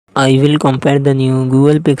I will compare the new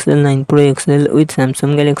Google Pixel 9 Pro XL with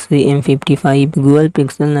Samsung Galaxy M55. Google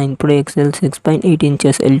Pixel 9 Pro XL 6.8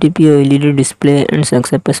 inches LTP OLED display and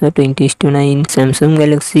success ratio 20:9. Samsung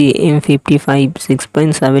Galaxy M55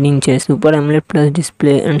 6.7 inches Super AMOLED Plus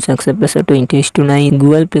display and success ratio 20:9.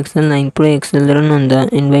 Google Pixel 9 Pro XL run on the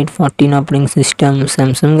Android 14 operating system.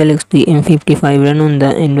 Samsung Galaxy M55 run on the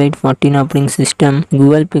Android 14 operating system.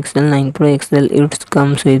 Google Pixel 9 Pro XL it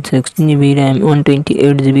comes with 16GB RAM,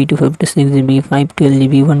 128GB to 56GB,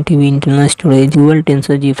 512GB, 1TB internal storage, Google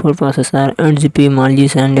Tensor G4 processor, 8GB MALG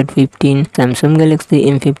 715. Samsung Galaxy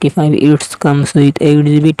M55 it comes with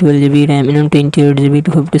 8GB, 12GB RAM, and 28GB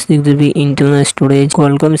to 56GB internal storage,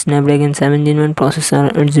 Qualcomm Snapdragon 7 Gen 1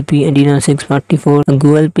 processor, 8GB Adreno 644.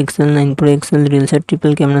 Google Pixel 9 Pro XL real set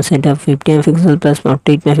triple camera setup, 50MP plus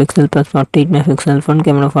 48MP plus 48MP, front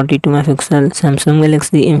camera 42MP. Samsung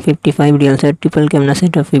Galaxy M55 real set triple camera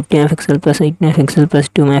setup, 50MP plus 8MP plus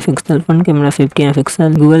 2MP, front camera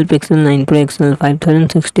 50MP. Google Pixel 9 Pro XL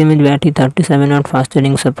 5060mAh battery, 37W fast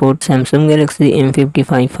charging support. Samsung Galaxy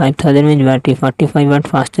M55 5000mAh battery, 45W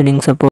fast charging support.